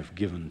you have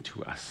given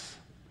to us.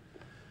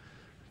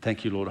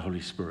 Thank you, Lord, Holy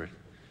Spirit,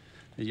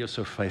 that you're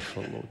so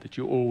faithful, Lord, that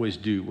you always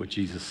do what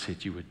Jesus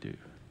said you would do.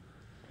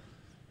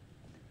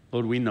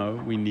 Lord, we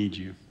know we need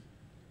you.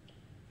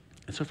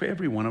 And so for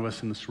every one of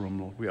us in this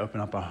room, Lord, we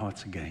open up our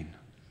hearts again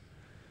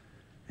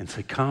and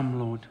say, come,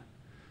 Lord,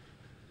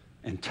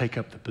 and take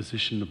up the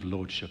position of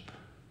lordship.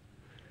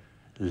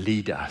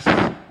 Lead us.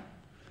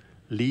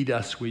 Lead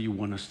us where you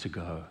want us to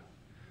go.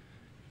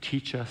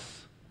 Teach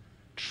us,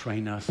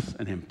 train us,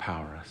 and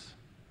empower us.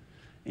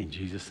 In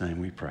Jesus' name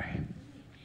we pray.